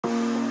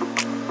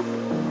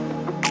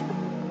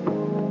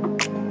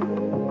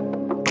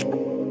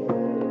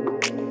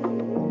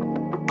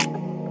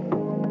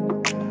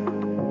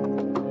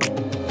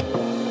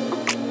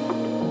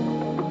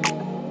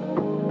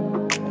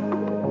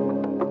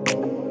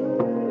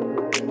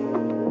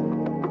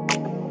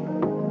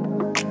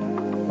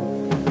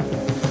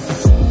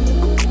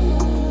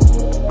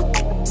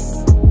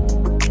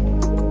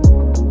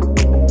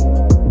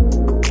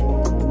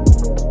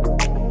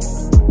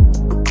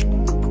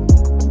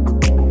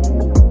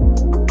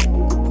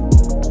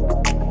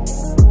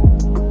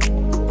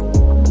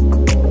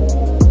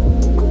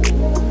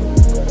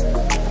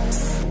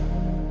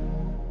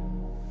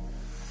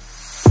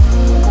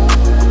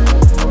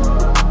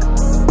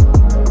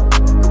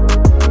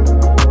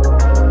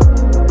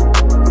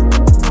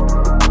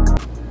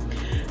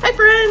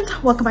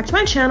welcome back to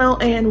my channel,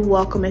 and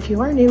welcome if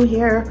you are new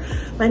here.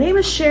 My name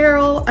is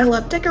Cheryl. I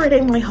love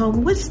decorating my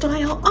home with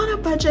style on a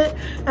budget,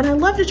 and I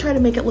love to try to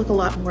make it look a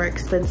lot more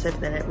expensive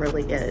than it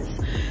really is.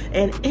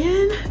 And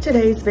in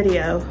today's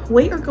video,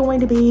 we are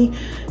going to be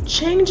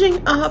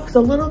changing up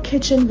the little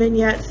kitchen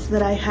vignettes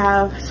that I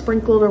have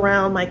sprinkled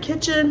around my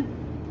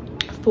kitchen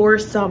for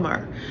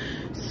summer.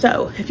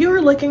 So if you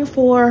are looking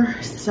for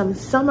some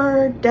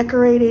summer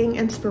decorating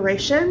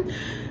inspiration,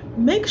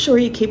 make sure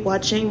you keep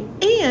watching.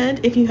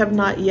 And if you have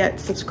not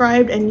yet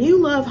subscribed and you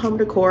love home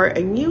decor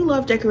and you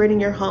love decorating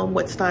your home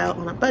with style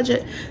on a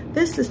budget,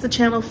 this is the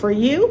channel for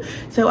you.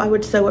 So I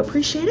would so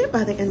appreciate it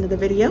by the end of the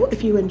video,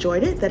 if you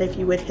enjoyed it, that if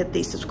you would hit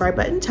the subscribe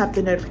button, tap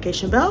the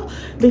notification bell,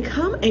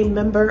 become a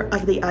member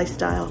of the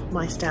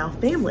iStylEMYSTYLE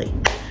family.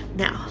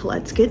 Now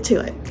let's get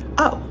to it.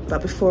 Oh,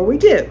 but before we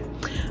do,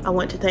 I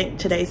want to thank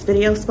today's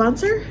video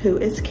sponsor, who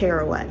is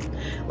Caraway.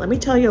 Let me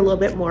tell you a little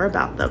bit more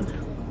about them.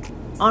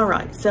 All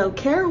right, so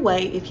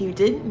Caraway, if you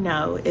didn't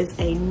know, is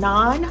a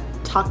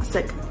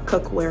non-toxic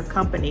cookware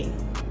company.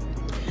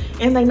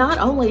 And they not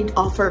only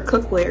offer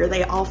cookware,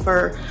 they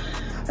offer,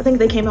 I think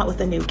they came out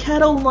with a new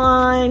kettle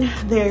line.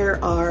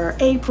 There are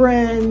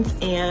aprons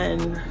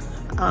and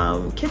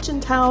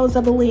kitchen towels,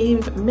 I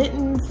believe,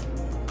 mittens,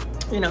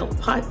 you know,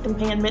 pot and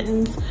pan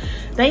mittens.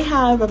 They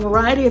have a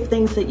variety of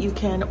things that you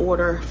can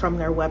order from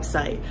their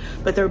website,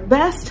 but they're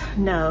best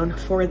known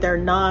for their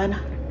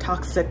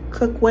non-toxic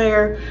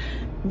cookware.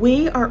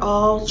 We are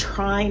all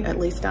trying, at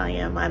least I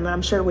am,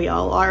 I'm sure we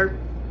all are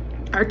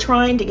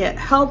trying to get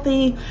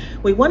healthy.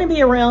 We want to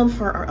be around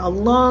for a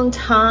long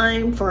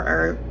time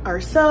for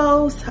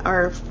ourselves,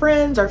 our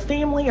friends, our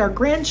family, our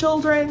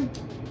grandchildren.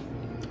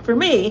 For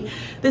me,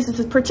 this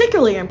is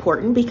particularly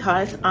important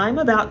because I'm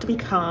about to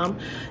become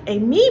a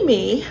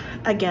Mimi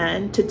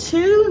again to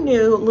two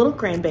new little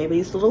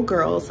grandbabies, little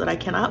girls that I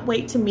cannot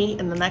wait to meet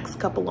in the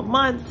next couple of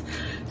months.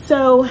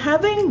 So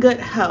having good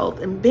health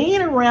and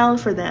being around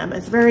for them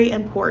is very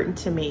important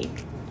to me.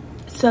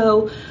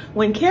 So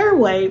when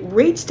Caraway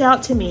reached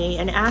out to me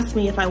and asked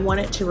me if I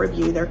wanted to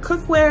review their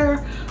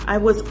cookware, I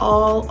was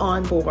all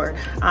on board.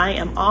 I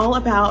am all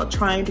about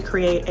trying to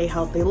create a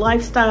healthy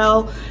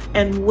lifestyle,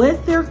 and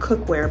with their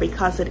cookware,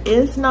 because it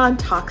is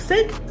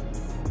non-toxic,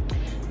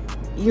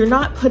 you're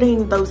not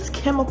putting those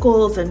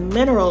chemicals and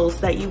minerals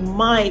that you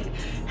might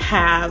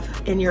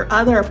have in your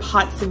other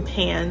pots and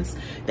pans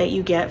that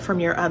you get from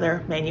your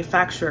other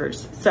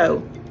manufacturers.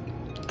 So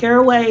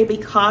Caraway,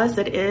 because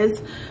it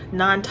is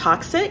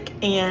non-toxic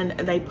and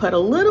they put a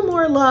little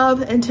more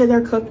love into their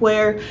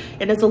cookware,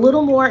 it is a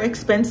little more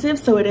expensive,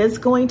 so it is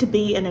going to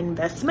be an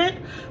investment.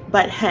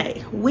 But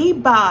hey, we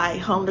buy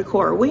home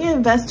decor, we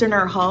invest in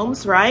our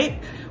homes, right?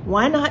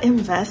 Why not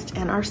invest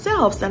in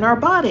ourselves and our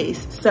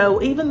bodies?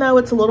 So even though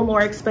it's a little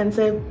more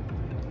expensive,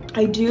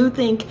 I do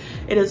think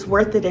it is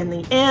worth it in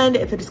the end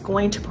if it is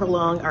going to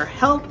prolong our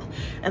health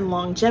and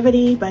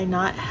longevity by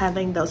not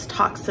having those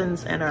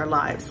toxins in our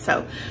lives.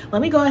 So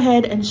let me go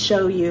ahead and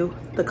show you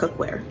the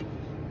cookware.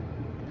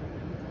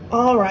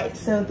 All right,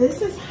 so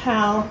this is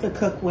how the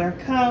cookware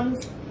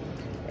comes.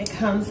 It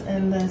comes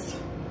in this,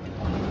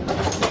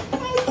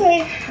 I'd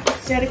say,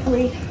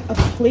 aesthetically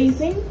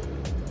pleasing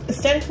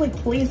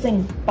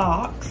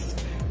box.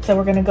 So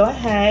we're gonna go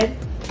ahead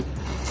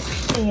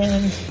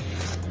and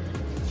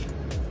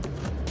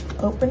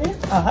open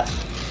it up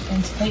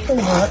and take a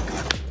look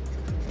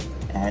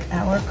at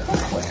our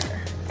cookware.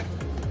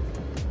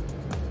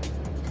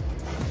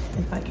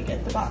 If I could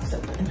get the box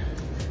open.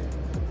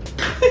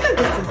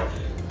 This is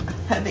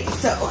heavy,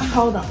 so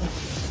hold on.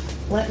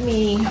 Let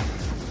me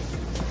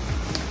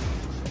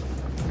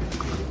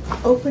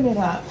open it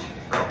up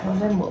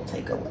and then we'll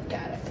take a look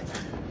at it.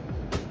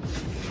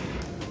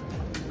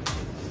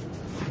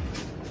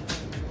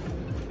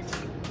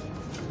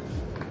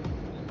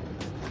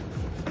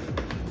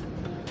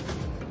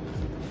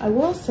 I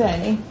will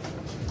say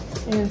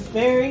it is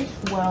very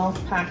well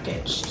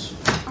packaged.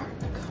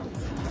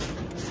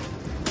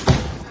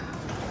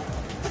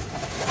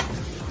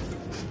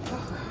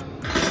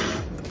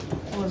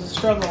 It was a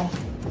struggle.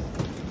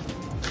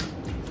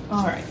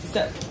 All right,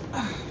 so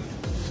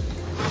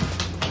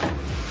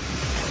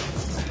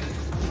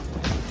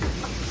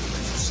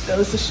just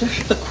goes to show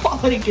you the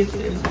quality because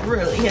it is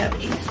really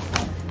heavy.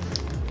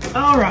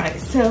 All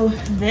right, so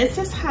this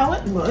is how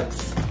it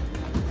looks.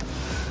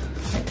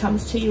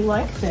 Comes to you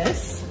like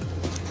this,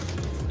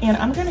 and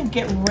I'm gonna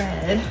get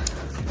rid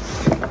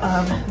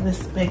of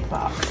this big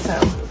box. So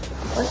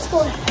let's go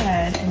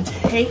ahead and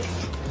take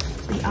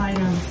the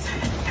items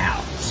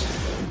out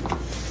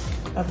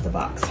of the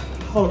box.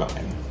 Hold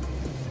on.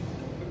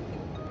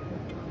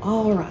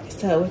 All right,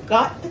 so we've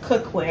got the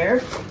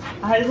cookware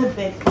out of the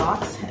big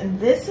box, and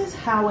this is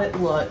how it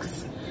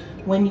looks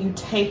when you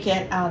take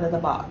it out of the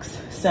box.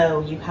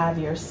 So you have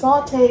your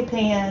saute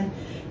pan,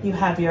 you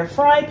have your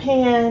fry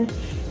pan,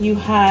 you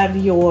have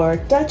your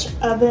Dutch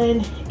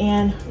oven,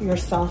 and your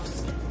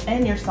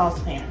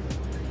saucepan.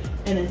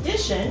 In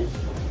addition,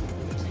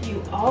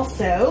 you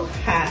also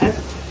have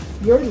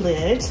your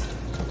lids,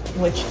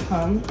 which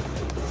come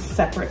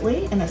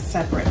separately in a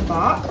separate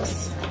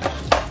box.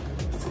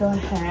 So go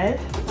ahead,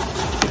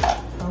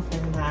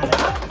 open that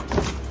up.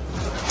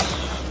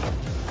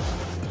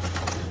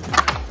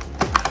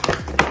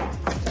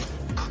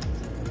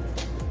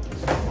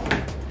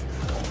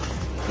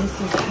 This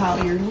is how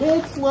your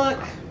lids look,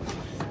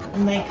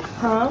 and they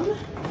come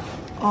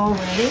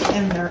already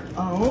in their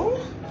own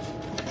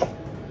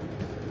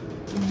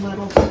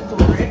little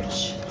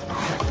storage.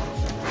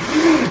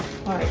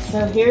 All right,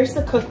 so here's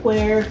the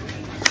cookware.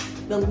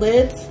 The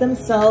lids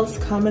themselves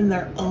come in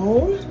their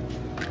own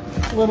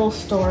little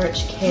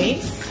storage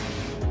case,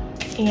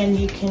 and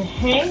you can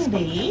hang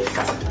these.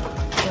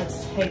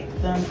 Let's take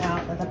them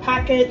out of the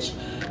package.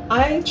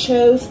 I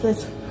chose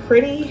this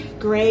pretty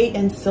gray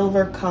and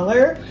silver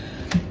color,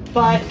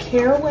 but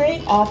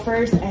Caraway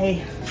offers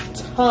a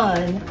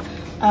ton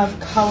of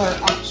color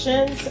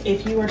options.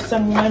 If you are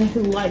someone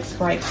who likes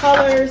bright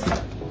colors,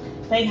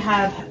 they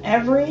have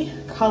every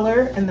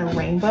color in the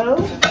rainbow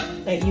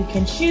that you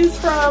can choose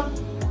from,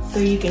 so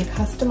you can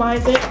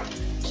customize it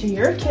to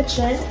your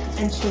kitchen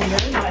and to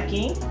your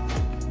liking.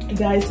 You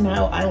guys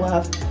know I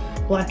love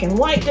black and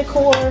white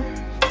decor,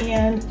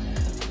 and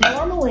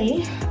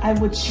normally I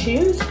would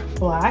choose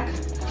black,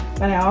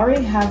 but I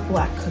already have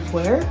black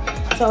cookware,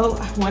 so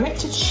I wanted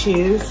to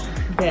choose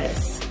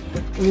this.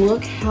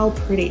 Look how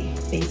pretty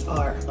these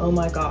are. Oh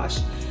my gosh.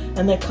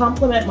 And they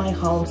complement my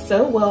home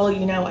so well.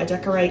 You know, I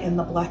decorate in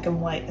the black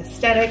and white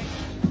aesthetic.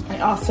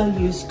 I also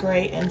use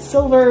gray and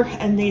silver,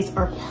 and these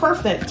are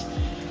perfect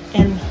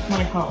in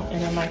my home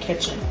and in my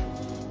kitchen.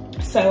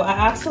 So I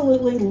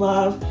absolutely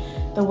love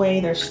the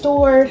way they're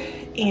stored,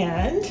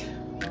 and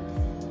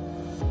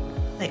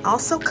they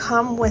also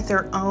come with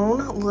their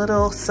own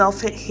little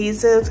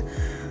self-adhesive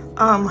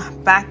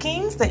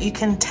backings that you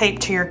can tape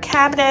to your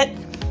cabinet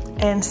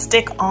and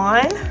stick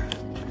on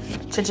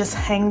to just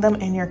hang them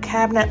in your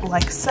cabinet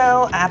like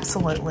so.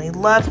 Absolutely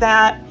love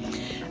that.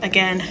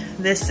 Again,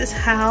 this is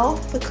how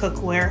the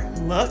cookware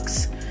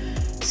looks.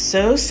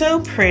 So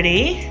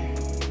pretty.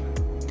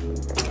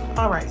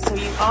 All right, so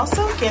you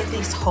also get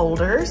these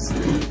holders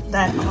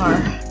that are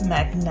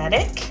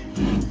magnetic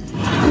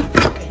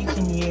that you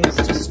can use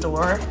to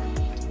store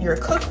your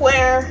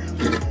cookware.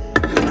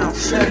 I'll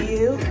show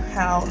you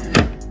how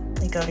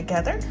they go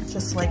together,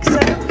 just like so.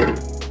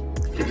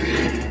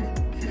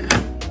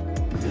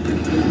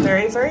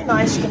 Very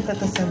nice. You can put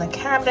this in the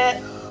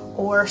cabinet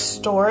or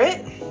store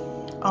it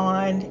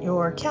on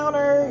your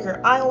counter,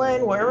 your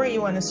island, wherever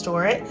you want to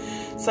store it.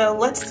 So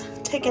let's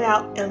take it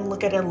out and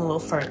look at it a little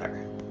further.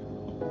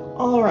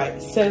 All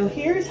right, so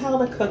here's how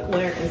the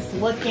cookware is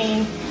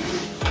looking.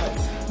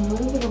 Let's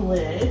move the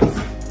lids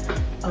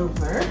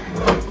over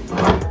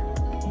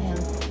and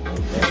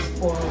move this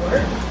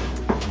forward.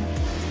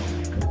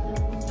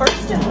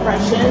 First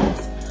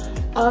impressions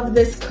of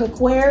this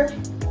cookware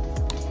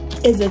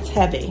is it's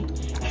heavy.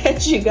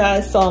 As you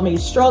guys saw me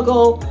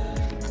struggle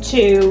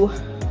to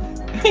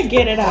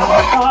get it out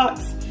of the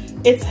box,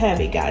 it's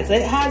heavy, guys.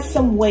 It has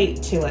some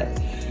weight to it.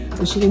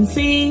 As you can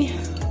see,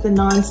 the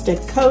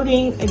non-stick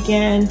coating,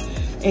 again,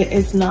 it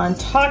is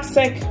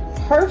non-toxic,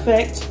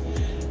 perfect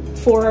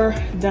for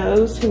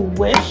those who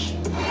wish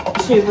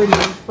to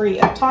remain free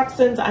of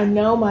toxins. I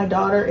know my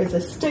daughter is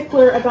a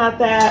stickler about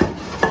that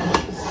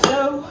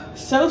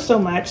so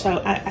much,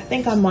 so I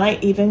think I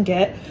might even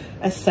get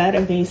a set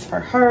of these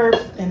for her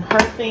and her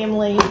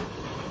family,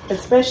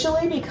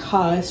 especially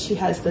because she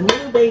has the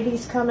new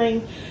babies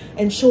coming,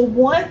 and she'll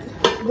want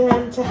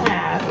them to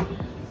have,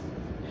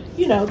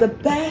 you know, the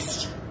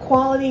best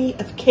quality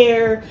of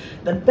care,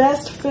 the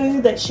best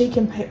food that she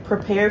can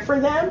prepare for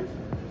them.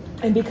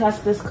 And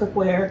because this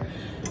cookware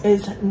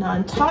is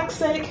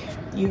non-toxic,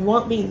 you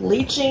won't be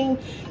leaching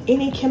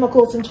any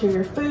chemicals into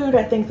your food.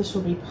 I think this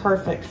will be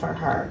perfect for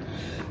her.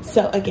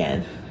 So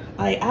again,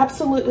 I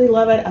absolutely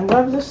love it. I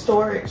love the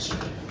storage.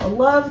 I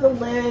love the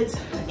lids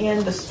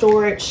and the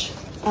storage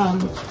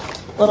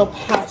little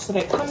pouch that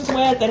it comes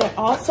with. And it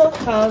also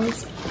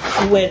comes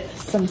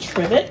with some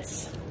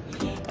trivets,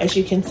 as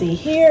you can see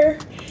here,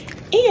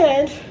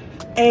 and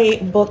a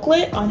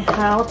booklet on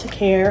how to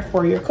care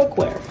for your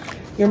cookware.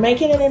 You're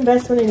making an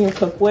investment in your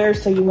cookware,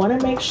 so you want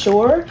to make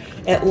sure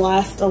it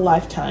lasts a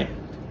lifetime.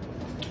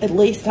 At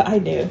least I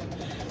do.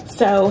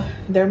 So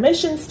their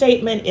mission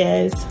statement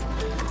is,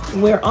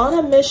 we're on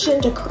a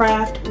mission to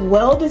craft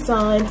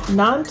well-designed,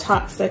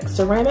 non-toxic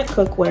ceramic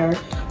cookware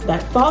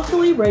that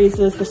thoughtfully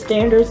raises the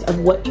standards of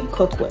what you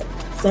cook with.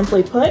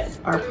 Simply put,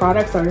 our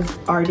products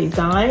are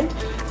designed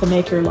to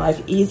make your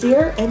life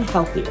easier and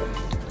healthier.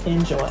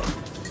 Enjoy.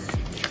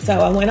 So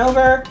I went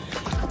over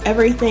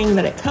everything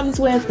that it comes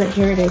with, but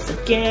here it is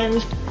again.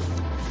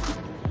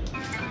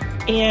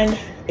 And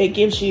it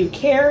gives you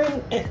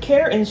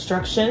care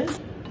instructions.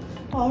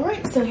 All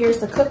right, so here's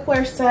the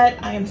cookware set.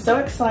 I am so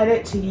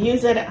excited to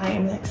use it. I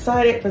am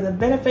excited for the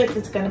benefits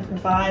it's going to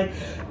provide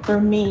for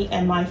me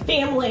and my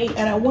family.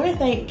 And I want to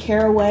thank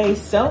Caraway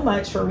so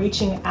much for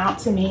reaching out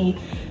to me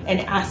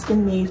and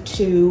asking me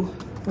to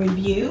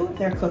review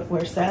their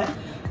cookware set.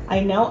 I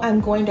know I'm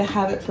going to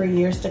have it for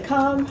years to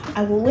come.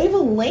 I will leave a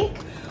link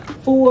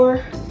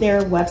for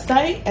their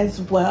website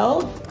as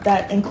well.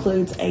 That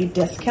includes a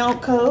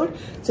discount code,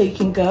 so you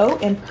can go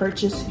and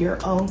purchase your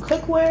own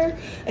cookware.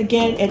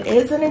 Again, it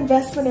is an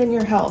investment in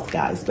your health,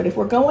 guys, but if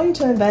we're going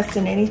to invest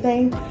in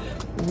anything,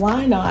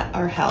 why not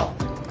our health?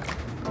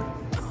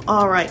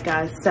 All right,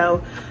 guys,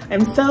 so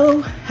I'm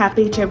so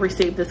happy to have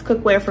received this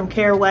cookware from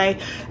Caraway.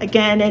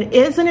 Again, it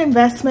is an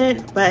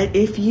investment, but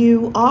if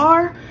you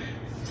are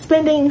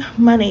spending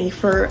money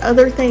for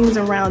other things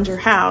around your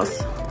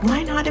house,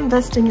 why not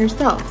invest in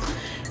yourself?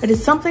 It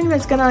is something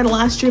that's gonna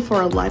last you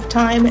for a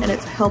lifetime, and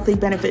it's a healthy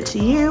benefit to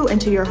you and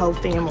to your whole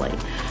family.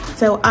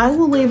 So I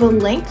will leave a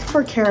link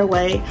for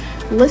Caraway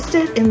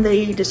listed in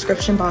the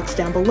description box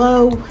down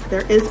below.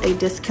 There is a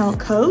discount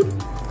code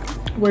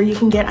where you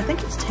can get, I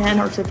think it's 10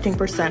 or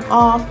 15%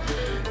 off.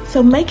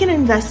 So make an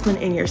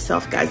investment in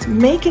yourself, guys.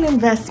 Make an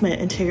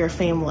investment into your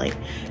family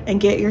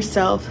and get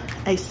yourself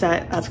a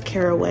set of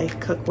Caraway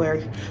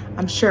cookware.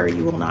 I'm sure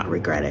you will not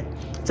regret it.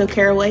 So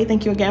Caraway,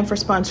 thank you again for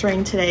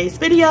sponsoring today's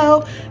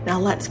video. Now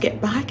let's get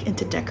back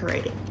into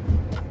decorating.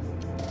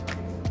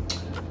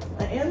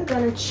 I am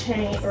gonna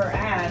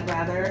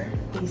add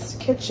these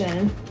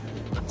kitchen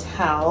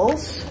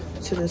towels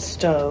to the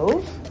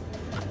stove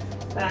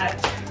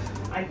that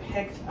I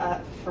picked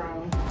up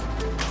from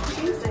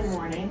Tuesday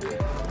morning, I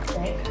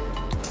think,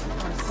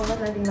 for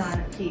 $7.99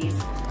 a piece.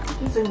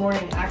 Tuesday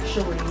morning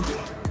actually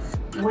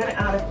went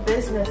out of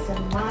business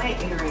in my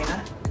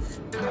area.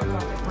 I don't know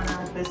if it went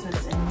out of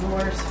business in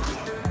yours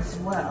as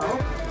well.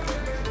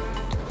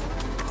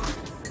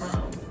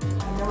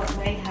 I know it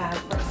may have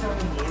for some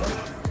of you,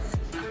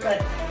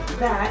 but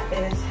that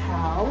is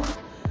how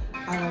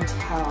our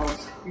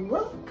towels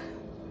look.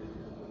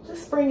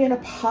 Just bring in a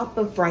pop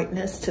of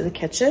brightness to the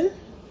kitchen.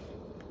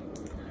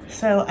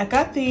 So I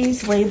got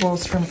these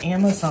labels from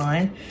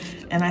Amazon,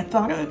 and I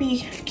thought it would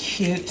be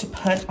cute to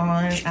put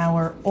on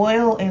our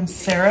oil and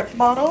syrup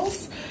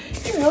bottles,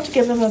 you know, to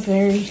give them a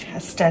very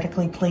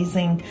aesthetically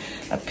pleasing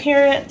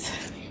appearance.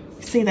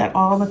 You see that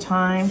all the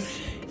time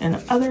in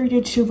other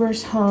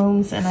YouTubers'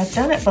 homes, and I've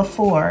done it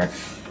before,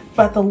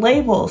 but the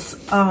labels,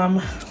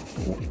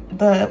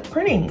 the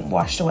printing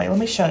washed away. Let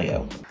me show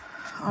you.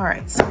 All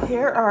right, so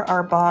here are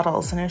our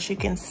bottles, and as you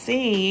can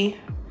see,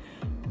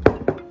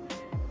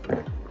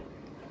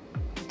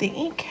 the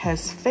ink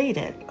has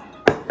faded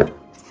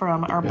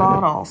from our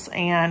bottles,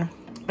 and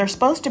they're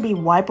supposed to be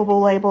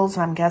wipeable labels,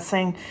 and I'm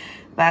guessing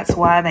that's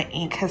why the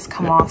ink has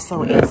come off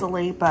so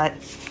easily, but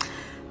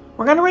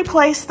we're gonna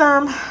replace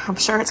them. I'm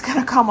sure it's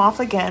gonna come off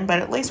again,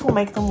 but at least we'll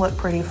make them look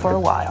pretty for a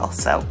while.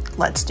 So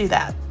let's do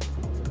that.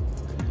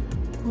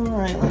 All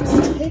right,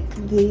 let's take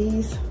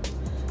these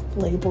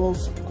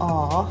labels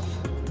off.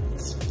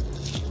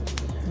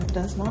 It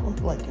does not look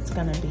like it's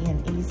gonna be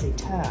an easy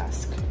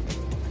task.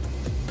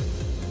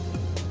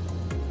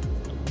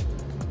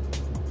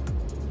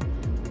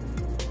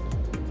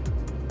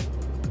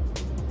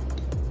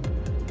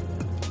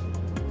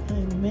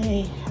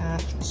 May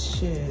have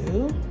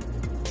to,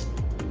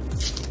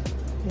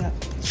 yep,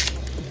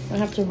 I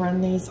have to run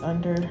these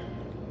under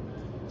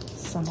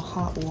some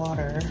hot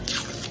water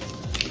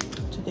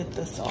to get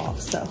this off,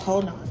 so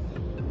hold on.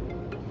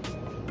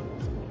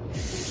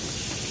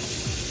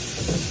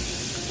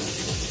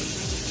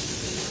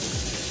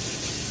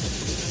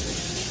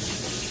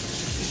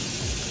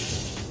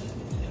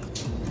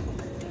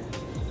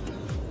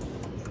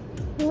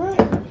 All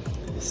right,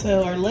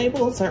 so our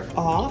labels are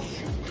off.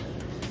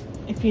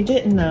 If you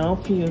didn't know,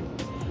 if you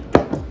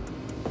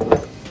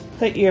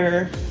put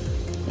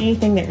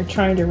anything that you're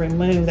trying to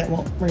remove that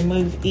won't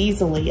remove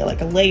easily,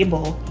 like a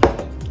label,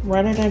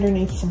 run it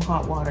underneath some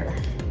hot water,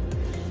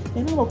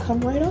 then it'll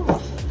come right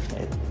off.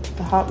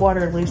 The hot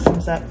water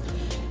loosens up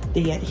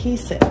the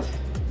adhesive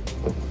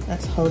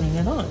that's holding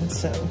it on.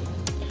 So,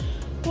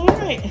 all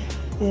right,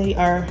 they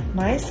are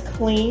nice,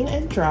 clean,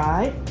 and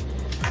dry.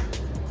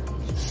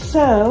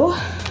 So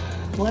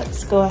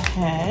let's go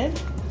ahead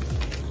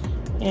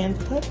and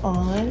put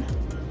on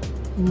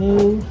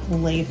new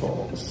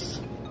labels.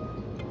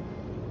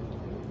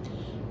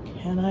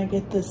 Can I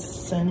get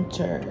this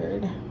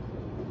centered?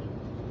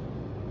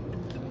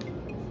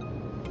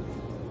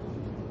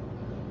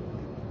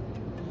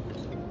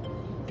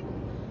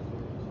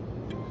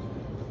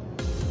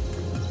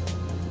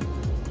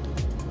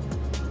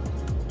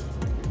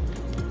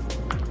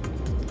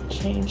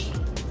 Change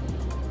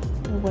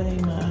the way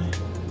my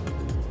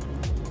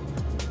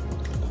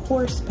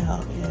pour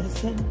spout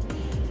is, and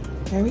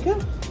there we go.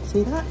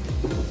 See that?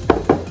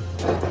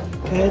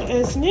 Good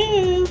as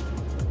new.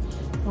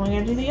 I'm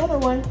gonna do the other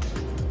one.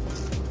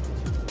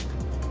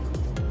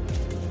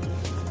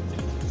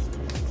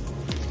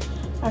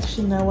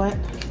 Actually, you know what?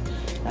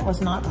 That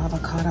was not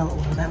avocado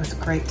oil. That was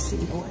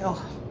grapeseed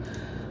oil.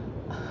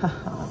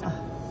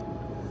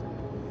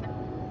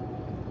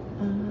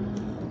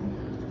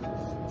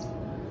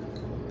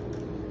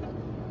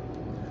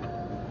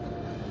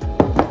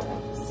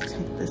 Let's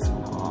take this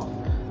one off.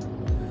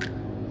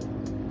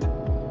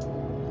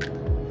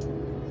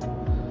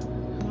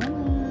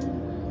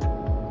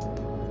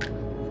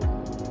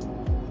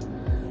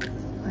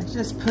 I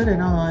just put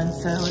it on,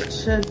 so it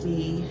should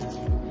be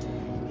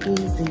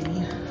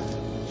easy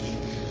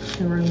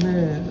to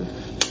remove,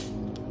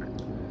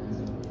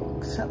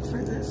 except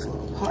for this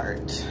little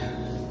part.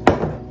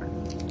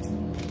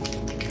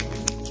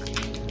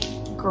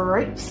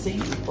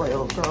 Grapeseed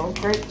oil, girl.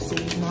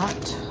 Grapeseed,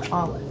 not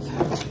olive.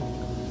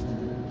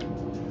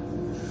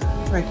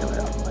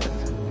 Regular olive.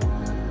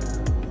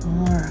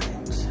 All right.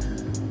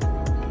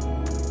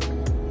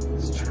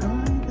 Let's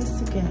try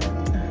this again.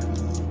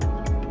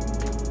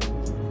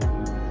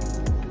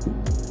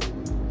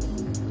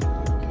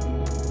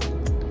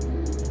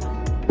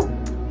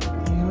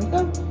 There we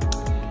go.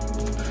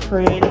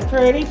 Pretty,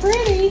 pretty,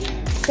 pretty.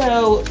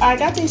 So I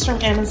got these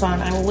from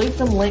Amazon. I will leave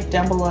them linked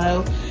down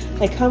below.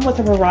 They come with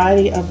a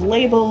variety of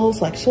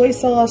labels like soy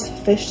sauce,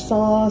 fish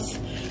sauce,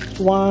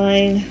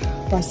 wine,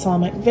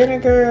 balsamic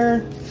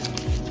vinegar,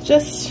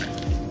 just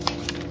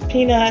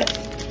peanut,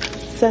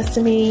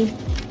 sesame.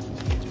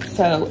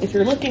 So if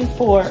you're looking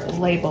for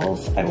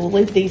labels, I will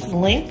leave these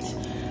linked,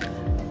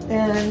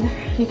 and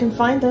you can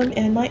find them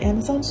in my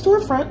Amazon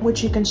storefront,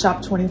 which you can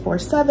shop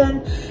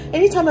 24/7.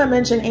 Anytime I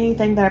mention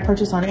anything that I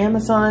purchase on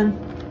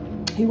Amazon,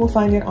 you will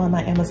find it on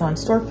my Amazon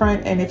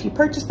storefront. And if you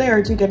purchase there,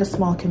 I do get a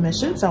small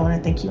commission. So I want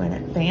to thank you in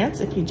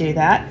advance if you do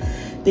that.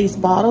 These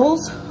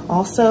bottles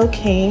also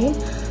came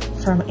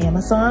from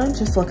Amazon.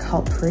 Just look how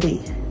pretty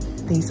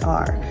these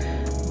are.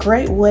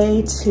 Great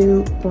way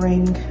to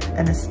bring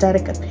an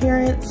aesthetic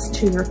appearance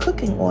to your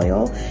cooking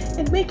oil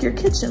and make your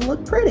kitchen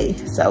look pretty.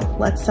 So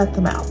let's set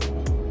them out.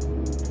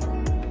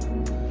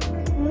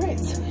 All right,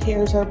 so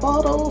here's our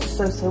bottles.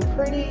 So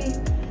pretty.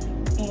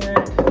 And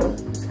I'm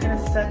just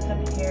gonna set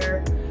them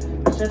here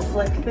just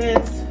like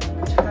this.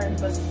 Turn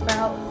the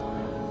spout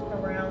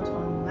around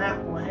on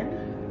that one.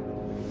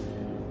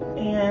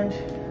 And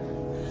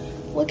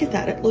look at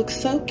that, it looks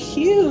so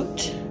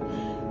cute.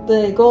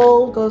 The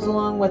gold goes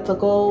along with the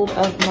gold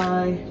of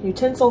my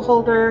utensil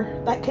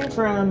holder. That came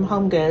from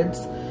Home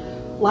Goods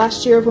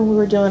last year when we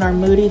were doing our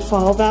moody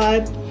fall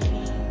vibe.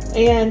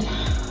 And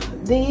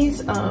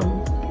these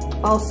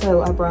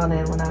also I brought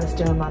in when I was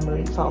doing my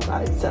moody fall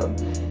vibe. So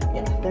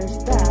yeah, there's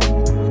that.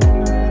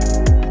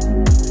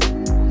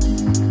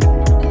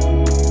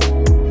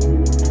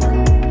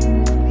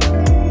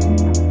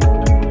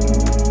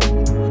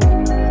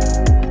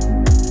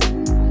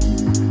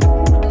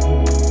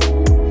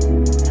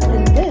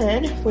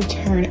 We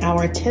turn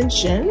our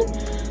attention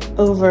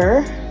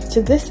over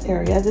to this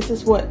area. This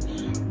is what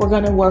we're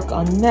going to work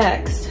on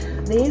next.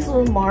 These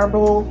little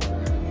marble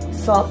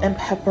salt and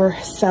pepper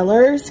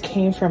cellars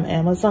came from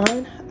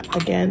Amazon.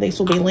 Again, these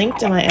will be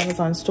linked in my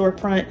Amazon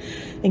storefront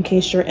in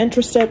case you're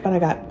interested, but I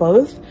got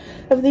both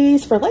of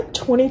these for like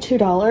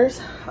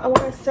 $22, I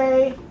want to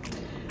say.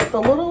 The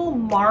little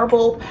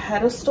marble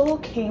pedestal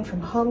came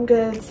from Home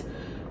Goods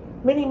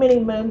many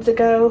moons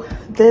ago.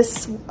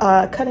 This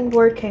cutting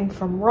board came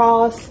from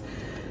Ross.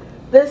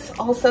 This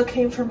also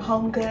came from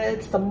Home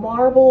Goods. The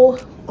marble,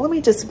 let me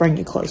just bring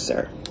you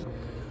closer.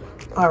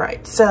 All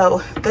right,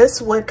 so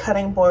this wood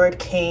cutting board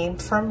came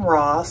from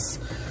Ross,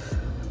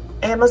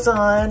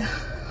 Amazon,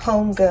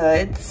 Home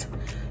Goods,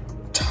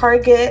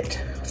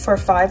 Target for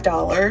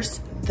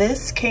 $5.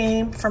 This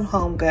came from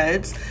Home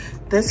Goods.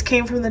 This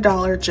came from the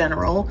Dollar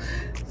General.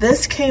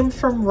 This came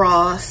from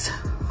Ross,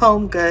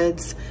 Home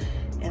Goods,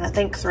 and I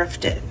think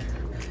thrifted.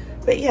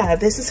 But yeah,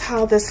 this is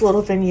how this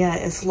little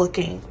vignette is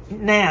looking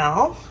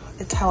now.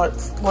 It's how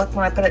it's looked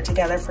when I put it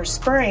together for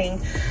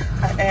spring.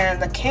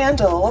 And the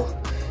candle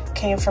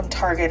came from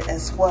Target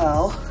as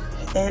well.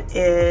 It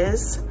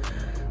is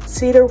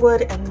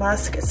cedarwood and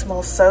musk. It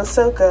smells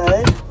so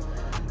good.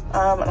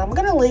 And I'm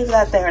gonna leave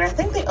that there. And I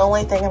think the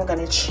only thing I'm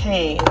gonna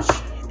change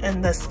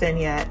in this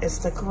vignette is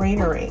the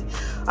greenery.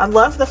 I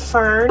love the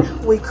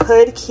fern. We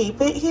could keep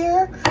it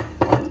here,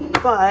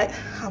 but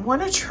I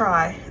wanna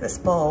try this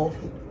bowl.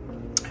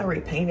 I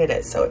repainted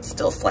it so it's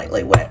still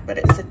slightly wet, but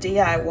it's a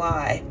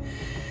DIY.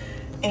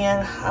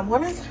 And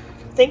I'm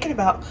thinking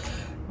about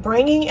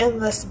bringing in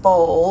this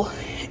bowl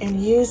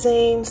and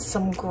using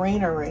some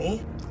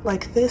greenery,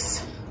 like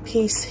this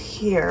piece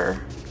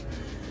here.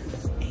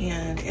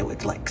 And it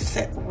would like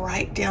sit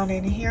right down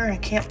in here. I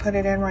can't put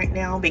it in right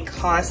now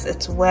because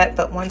it's wet,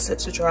 but once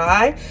it's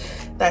dry,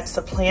 that's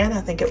the plan.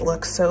 I think it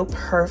looks so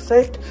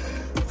perfect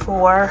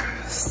for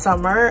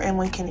summer. And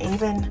we can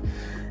even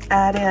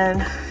add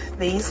in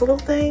these little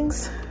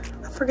things.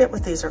 I forget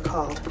what these are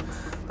called,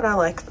 but I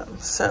like them.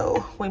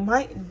 So we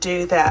might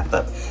do that,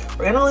 but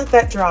we're gonna let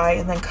that dry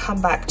and then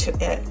come back to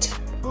it.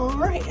 All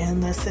right,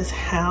 and this is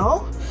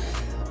how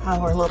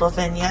our little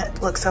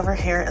vignette looks over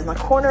here in the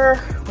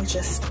corner. We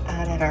just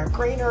added our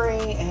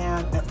greenery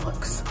and it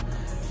looks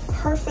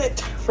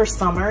perfect for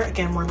summer.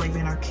 Again, we're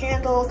leaving our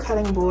candle,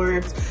 cutting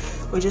boards.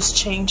 We just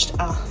changed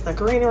the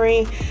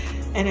greenery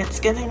and it's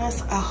giving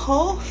us a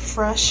whole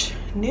fresh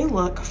new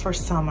look for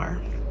summer.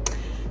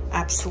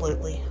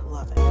 Absolutely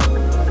love it.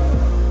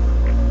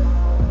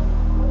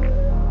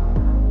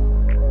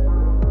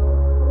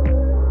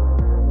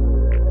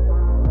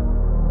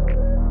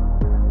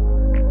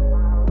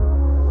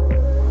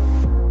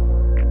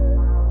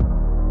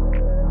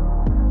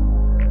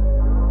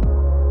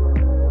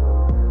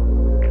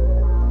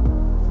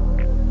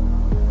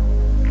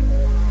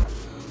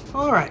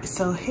 All right,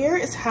 so here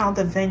is how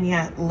the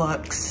vignette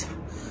looks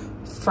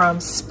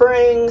from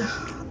spring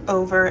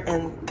over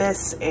in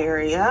this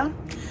area.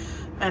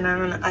 And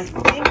then I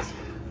think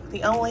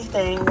the only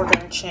thing we're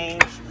gonna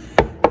change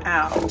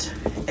out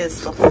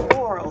is the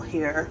floral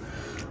here.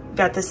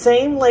 Got the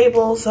same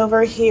labels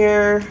over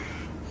here.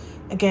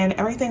 Again,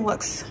 everything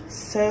looks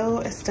so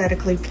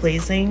aesthetically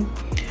pleasing.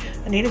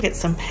 I need to get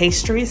some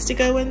pastries to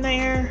go in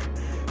there.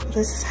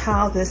 This is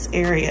how this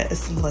area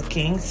is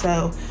looking.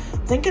 So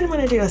I'm thinking I'm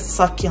gonna do a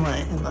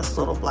succulent in this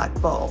little black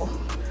bowl.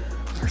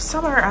 For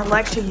summer, I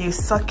like to use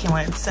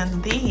succulents,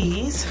 and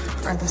these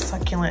are the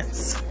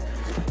succulents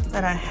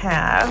that I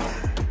have.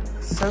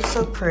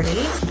 So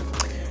pretty.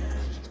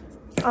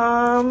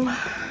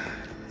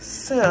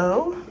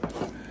 So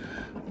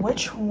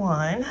which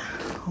one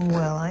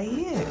will I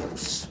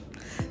use?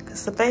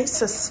 Because the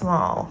base is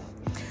small,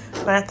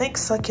 but I think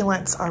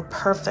succulents are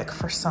perfect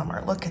for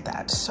summer. Look at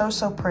that,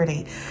 so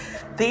pretty.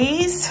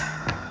 These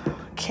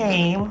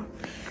came,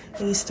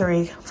 these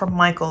three, from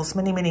Michael's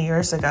many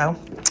years ago.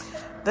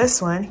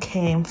 This one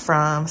came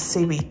from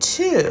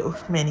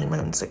CB2 many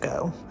moons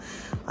ago.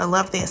 I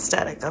love the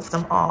aesthetic of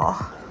them all.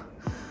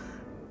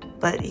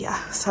 But yeah,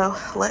 so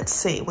let's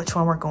see which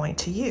one we're going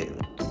to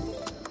use.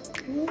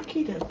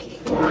 Okie dokie.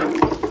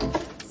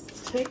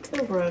 Let's take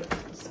the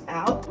rose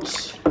out.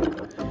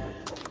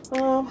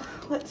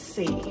 Let's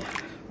see.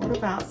 What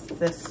about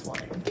this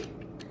one?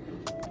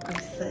 I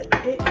set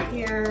it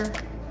here.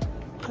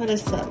 How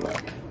does that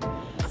look?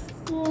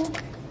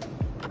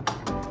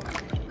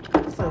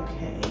 It's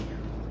okay.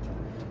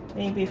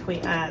 Maybe if we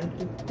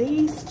add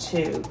these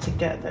two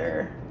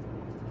together,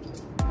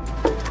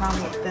 how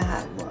would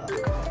that look?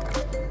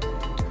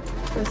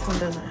 This one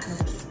doesn't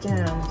have a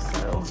stem,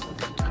 so it's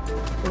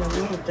a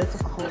little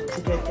difficult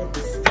to get it to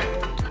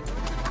stay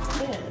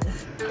in.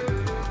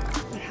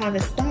 But how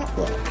does that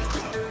look?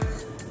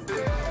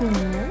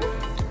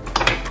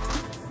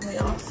 We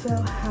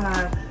also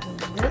have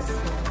this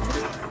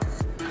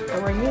one,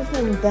 but we're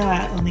using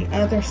that on the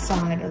other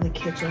side of the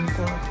kitchen,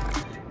 so I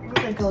don't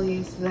think I'll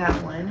use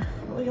that one.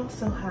 But we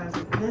also have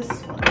this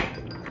one.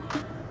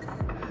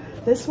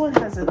 This one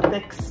has a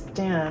thick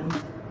stem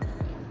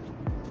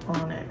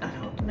on it. I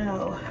don't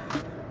know.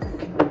 I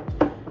can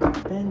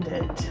bend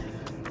it.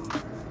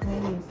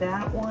 Maybe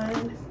that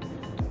one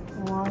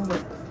along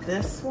with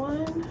this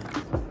one,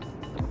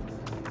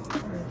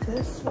 or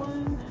this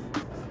one.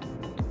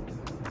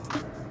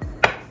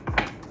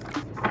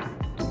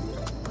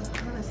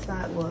 How does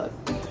that look?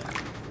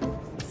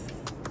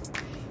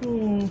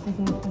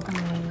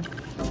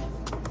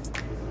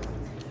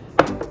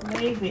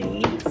 Maybe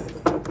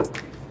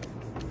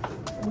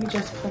we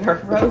just put our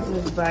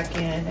roses back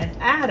in and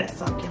add a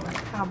succulent.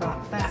 How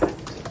about that?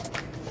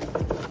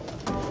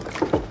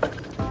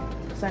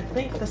 Because I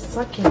think the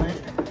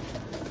succulent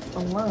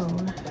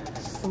alone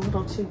is just a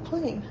little too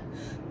plain.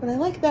 But I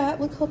like that.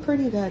 Look how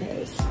pretty that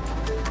is.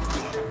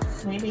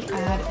 Maybe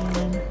add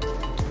in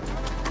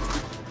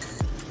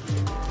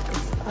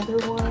this other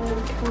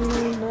one kind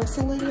of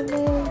nestling in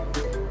there.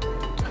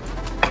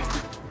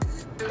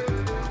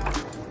 I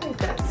think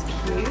that's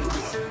cute.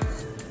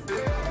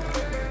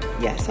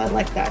 Yes, I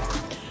like that.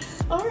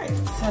 All right,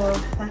 so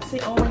that's the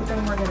only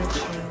thing we're gonna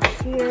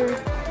change here.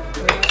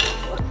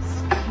 Let's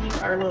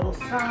keep our little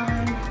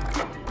sign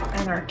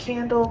and our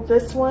candle.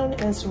 This one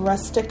is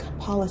Rustic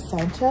Palo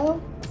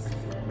Santo.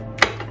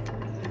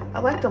 I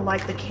like to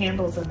light the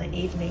candles in the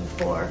evening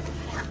for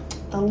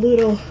a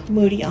little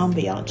moody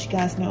ambiance. You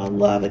guys know I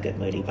love a good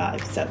moody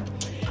vibe. So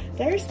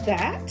there's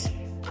that.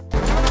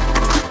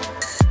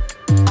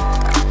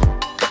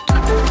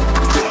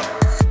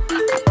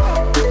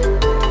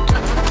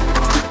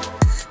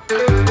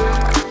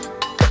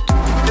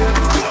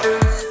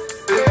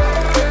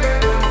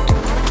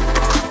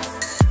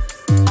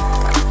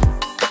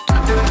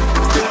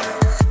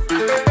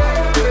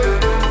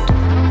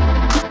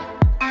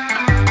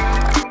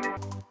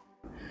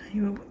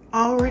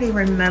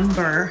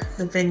 Remember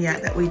the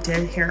vignette that we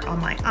did here on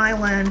my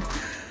island.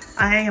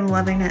 I am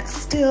loving it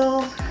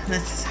still.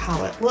 This is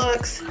how it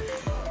looks.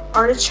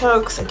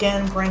 Artichokes,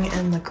 again, bring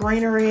in the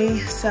greenery.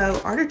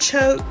 So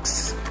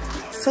artichokes,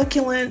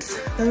 succulents,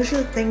 those are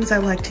the things I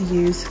like to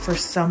use for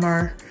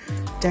summer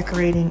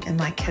decorating in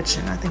my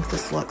kitchen. I think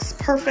this looks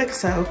perfect,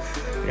 so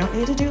we don't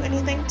need to do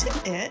anything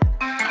to it.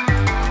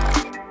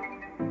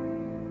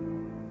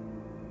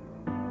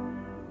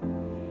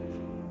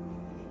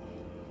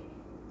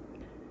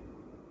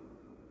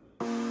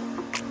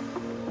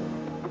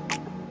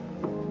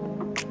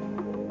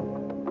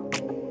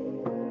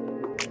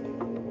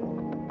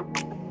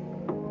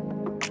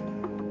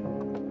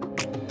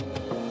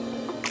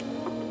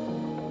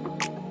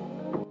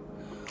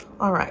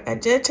 All right, I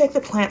did take the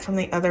plant from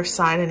the other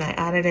side and I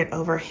added it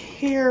over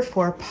here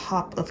for a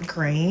pop of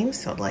green,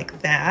 so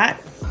like that.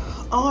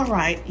 All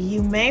right,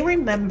 you may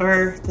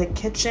remember the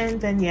kitchen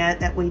vignette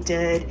that we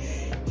did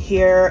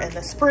here in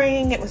the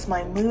spring. It was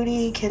my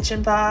moody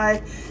kitchen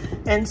vibe.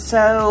 And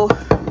so,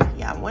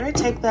 yeah, I'm gonna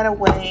take that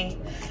away.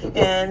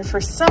 And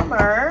for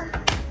summer,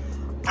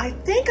 I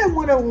think I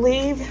wanna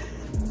leave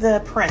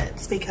the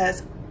prints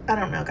because I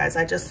don't know, guys,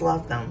 I just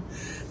love them.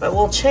 But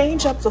we'll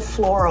change up the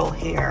floral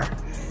here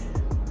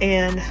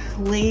and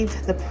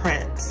leave the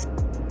prints.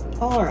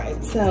 All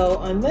right, so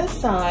on this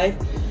side,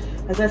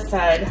 as I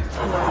said,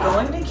 we're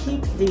going to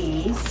keep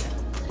these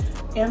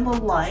in the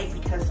light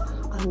because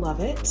I love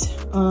it.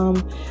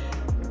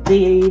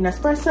 The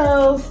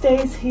Nespresso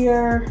stays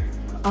here.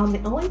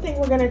 The only thing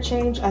we're gonna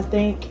change, I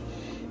think,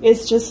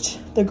 is just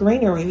the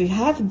greenery. We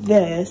have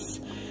this,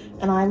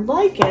 and I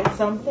like it,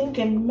 so I'm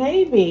thinking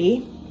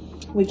maybe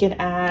we could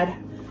add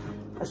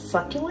a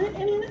succulent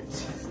in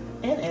it,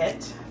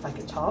 if I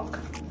could talk,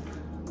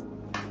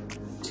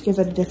 to give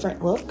it a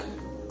different look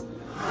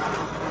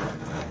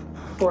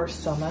for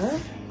summer.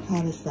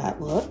 How does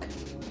that look?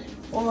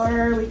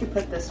 Or we could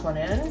put this one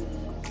in,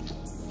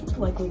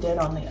 like we did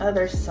on the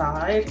other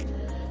side,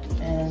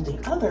 and the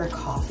other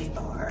coffee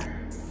bar.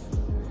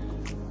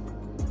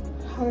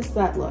 How does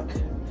that look?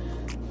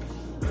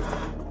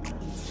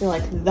 Do you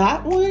like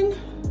that one,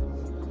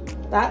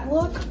 that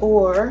look,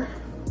 or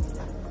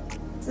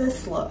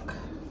this look?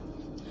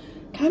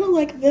 Kind of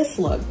like this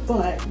look,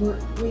 but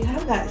we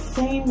have that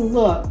same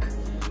look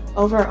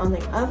over on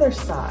the other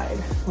side.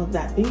 Will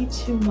that be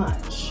too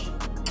much?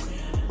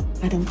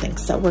 I don't think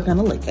so. We're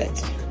gonna leave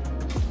it.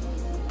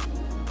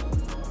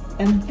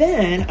 And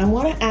then I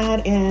want to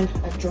add in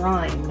a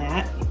drying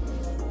mat.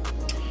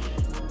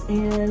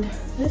 And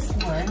this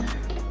one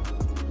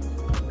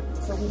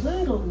is a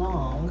little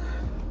long.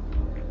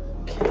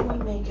 Can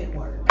we make it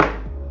work?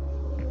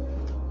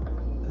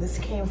 This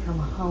came from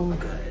Home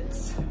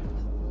Goods.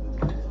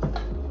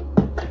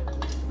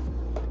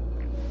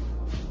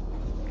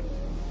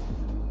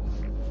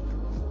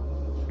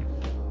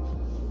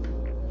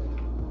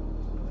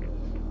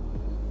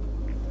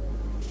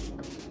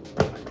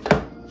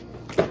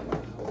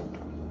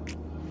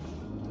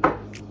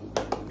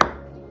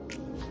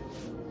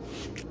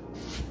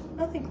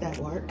 I think that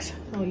works.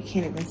 Oh, you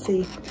can't even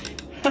see.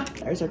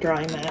 There's our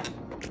drying mat.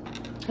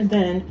 And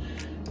then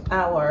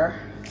our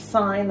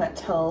sign that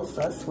tells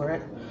us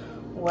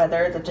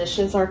whether the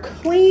dishes are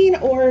clean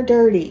or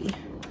dirty.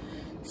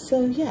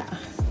 So yeah,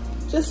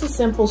 just a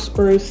simple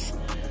spruce,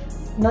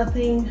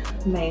 nothing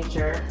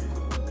major,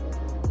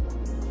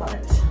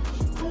 but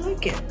I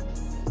like it.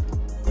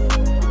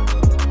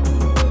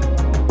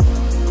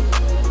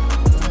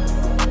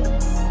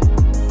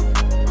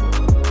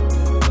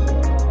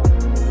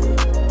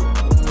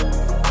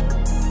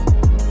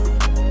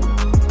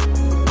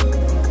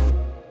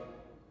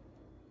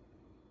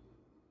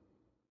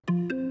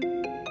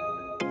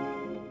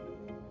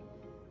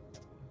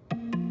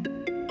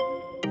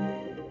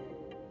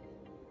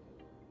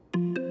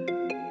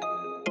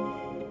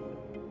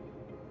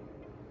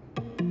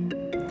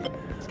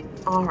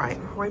 All right,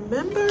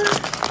 remember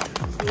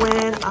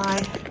when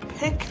I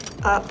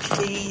picked up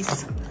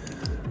these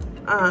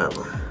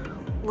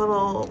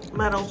little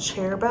metal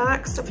chair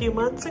backs a few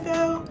months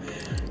ago?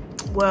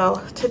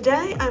 Well,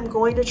 today I'm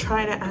going to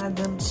try to add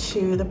them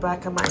to the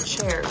back of my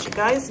chairs. You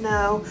guys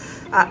know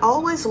I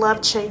always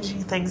love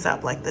changing things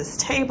up. Like this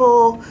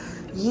table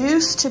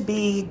used to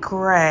be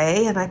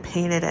gray and I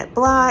painted it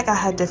black. I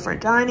had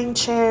different dining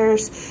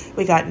chairs.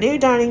 We got new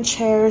dining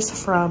chairs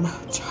from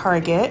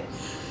Target.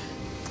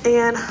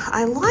 And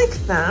I like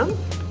them,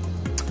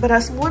 but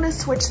I want to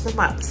switch them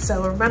up.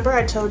 So remember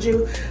I told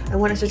you I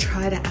wanted to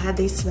try to add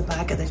these to the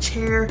back of the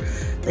chair. I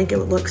think it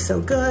would look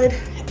so good.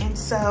 And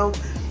so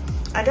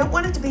I don't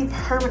want it to be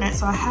permanent,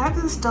 so I have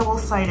this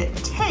double-sided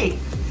tape.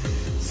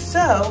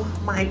 So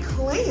my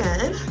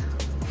plan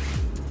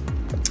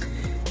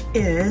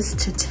is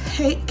to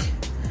take,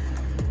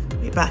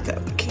 let me back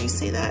up, can you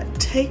see that?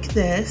 Take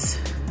this,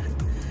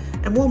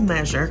 and we'll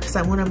measure because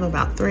I want them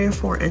about 3 or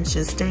 4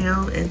 inches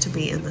down and to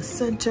be in the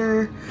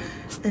center,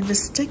 and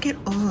just stick it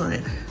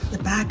on the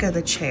back of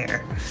the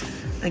chair.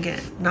 Again,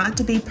 not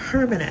to be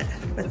permanent,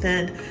 but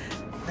then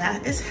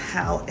that is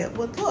how it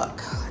would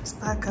look. Let's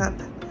back up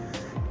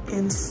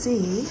and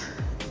see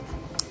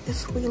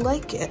if we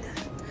like it,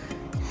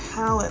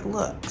 how it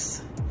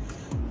looks.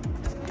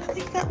 I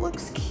think that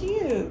looks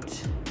cute.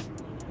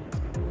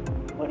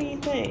 What do you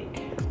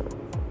think?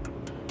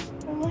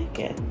 I like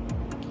it.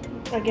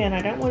 Again,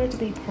 I don't want it to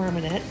be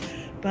permanent,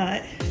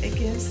 but it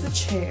gives the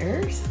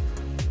chairs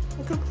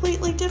a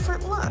completely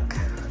different look.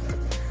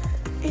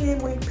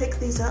 And we picked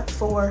these up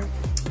for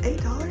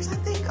 $8, I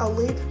think. I'll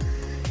leave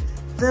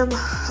them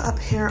up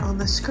here on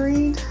the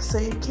screen so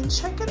you can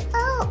check it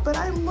out, but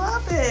I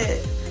love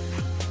it.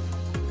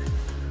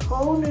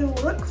 Whole new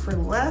look for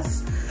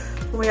less.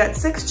 We got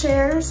 6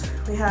 chairs.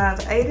 We have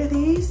 8 of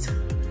these.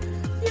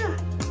 Yeah,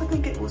 I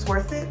think it was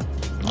worth it.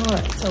 All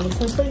right, so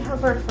since we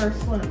have our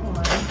first one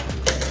on,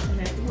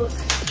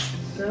 looks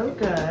so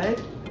good,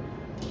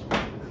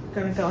 I'm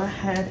gonna go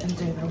ahead and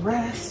do the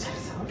rest.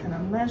 So I'm gonna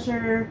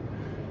measure,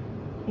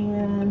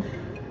 and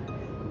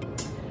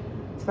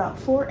it's about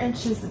 4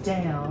 inches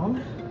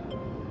down.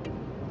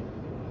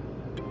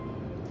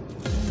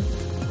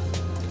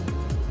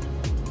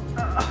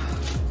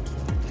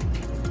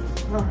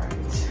 All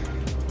right,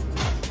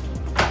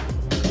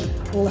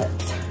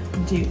 let's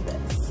do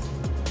this.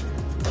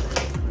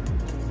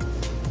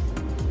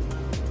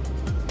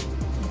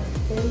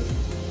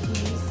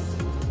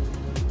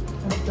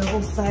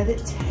 double-sided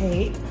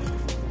tape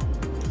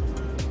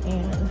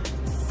and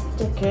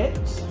stick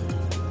it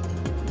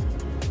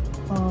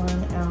on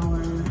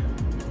our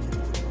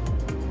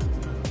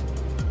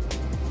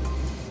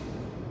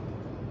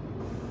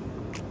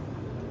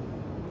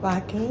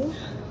backing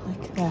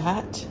like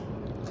that.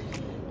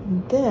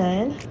 And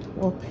then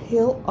we'll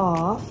peel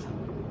off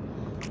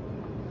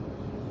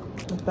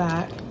the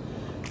back.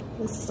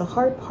 This is the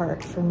hard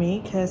part for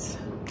me because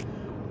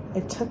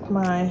I took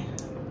my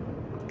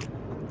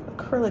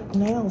acrylic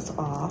nails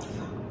off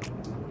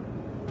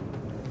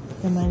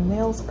and my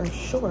nails are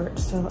short,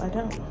 so I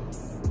don't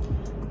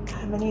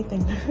have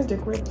anything to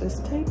grip this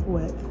tape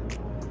with.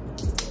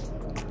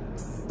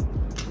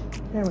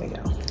 There we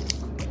go.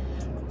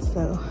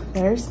 So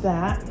there's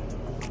that.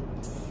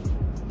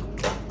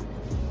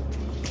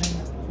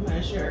 And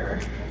measure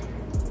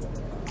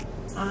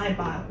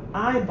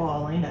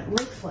eyeballing. It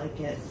looks like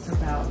it's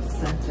about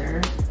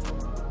center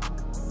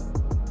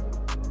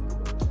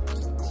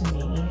to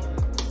me.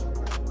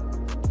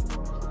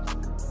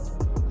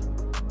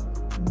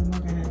 And then we're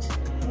gonna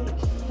take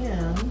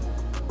him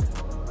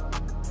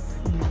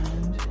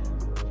and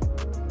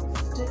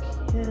stick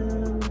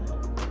him.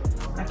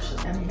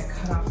 Actually, I need to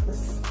cut off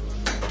this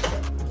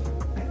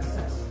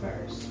excess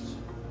first.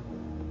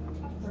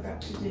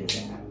 Forgot to do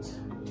that.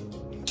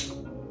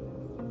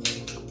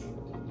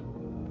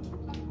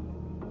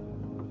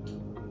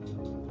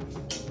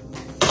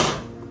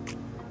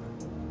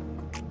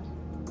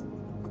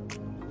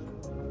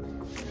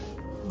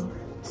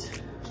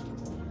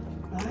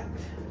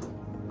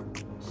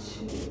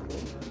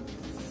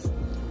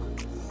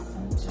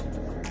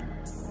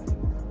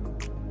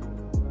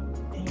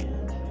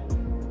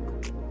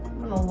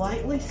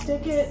 Lightly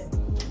stick it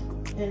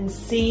and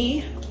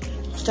see,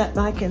 step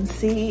back and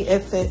see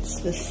if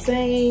it's the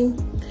same.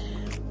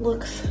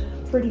 Looks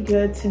pretty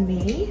good to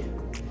me.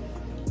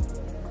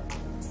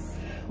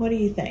 What do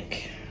you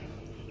think?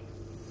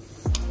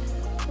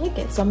 I like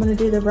it, so I'm gonna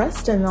do the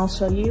rest and I'll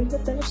show you the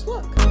finished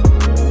look.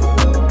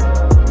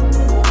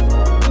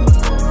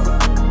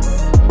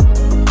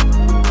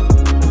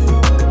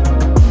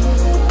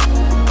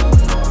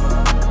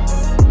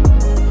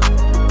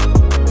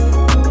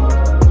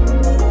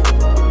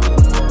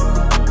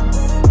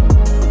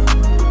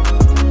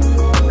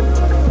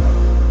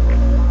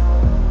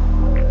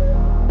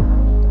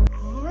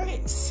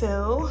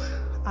 So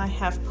I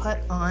have put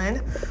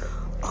on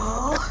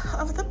all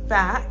of the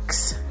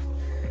backs,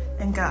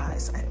 and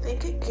guys, I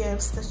think it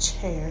gives the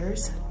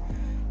chairs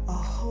a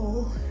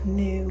whole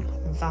new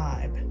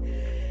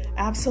vibe.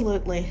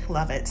 Absolutely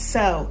love it.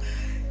 So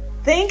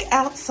think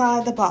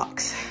outside the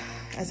box.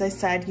 As I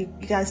said, you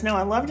guys know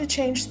I love to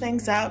change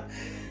things up,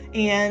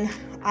 and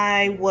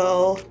I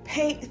will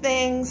paint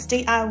things,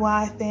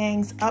 DIY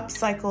things,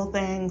 upcycle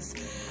things,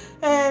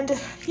 and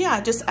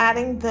yeah, just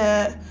adding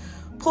the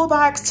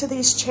pullbacks to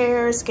these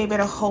chairs gave it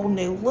a whole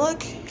new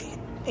look,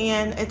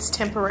 and it's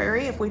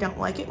temporary. If we don't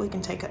like it, we can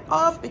take it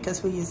off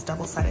because we use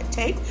double-sided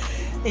tape.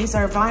 These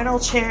are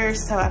vinyl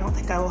chairs, so I don't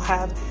think I will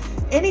have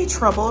any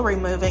trouble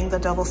removing the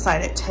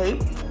double-sided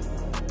tape.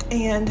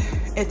 And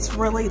it's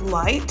really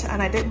light,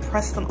 and I didn't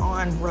press them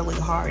on really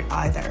hard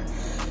either.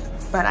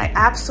 But I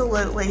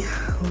absolutely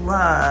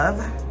love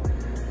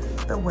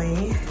the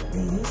way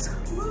these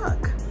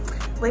look.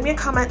 Leave me a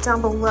comment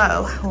down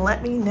below.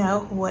 Let me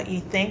know what you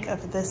think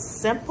of this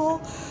simple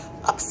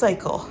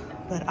upcycle,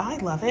 but I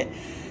love it,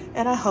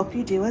 and I hope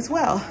you do as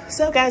well.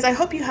 So guys, I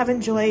hope you have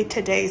enjoyed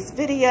today's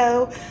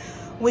video.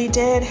 We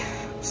did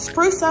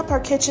spruce up our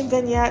kitchen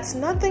vignettes,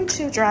 nothing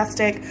too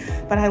drastic,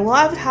 but I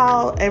loved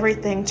how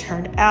everything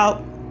turned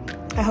out.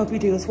 I hope you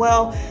do as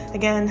well.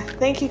 Again,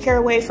 thank you,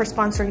 Caraway, for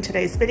sponsoring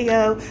today's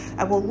video.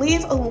 I will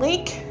leave a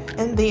link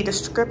in the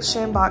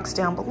description box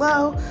down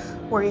below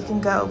where you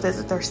can go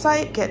visit their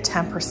site, get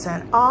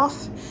 10%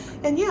 off.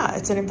 And yeah,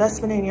 it's an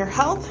investment in your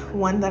health,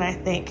 one that I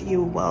think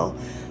you will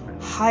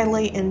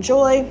highly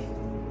enjoy.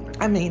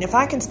 I mean, if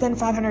I can spend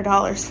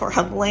 $500 for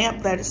a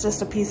lamp that is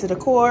just a piece of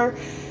decor,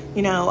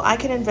 you know, I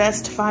can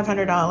invest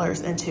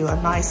 $500 into a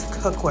nice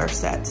cookware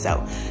set.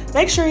 So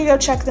make sure you go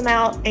check them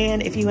out.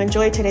 And if you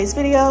enjoyed today's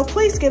video,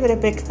 please give it a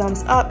big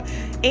thumbs up.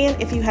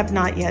 And if you have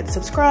not yet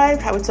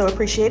subscribed, I would so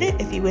appreciate it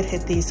if you would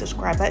hit the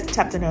subscribe button,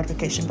 tap the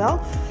notification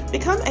bell,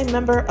 become a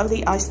member of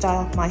the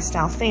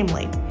iStylEMYSTYLE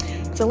family.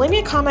 So leave me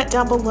a comment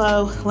down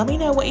below. Let me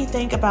know what you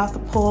think about the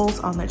pulls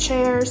on the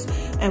chairs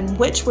and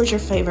which was your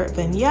favorite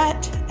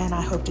vignette. And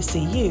I hope to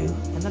see you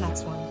in the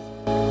next one.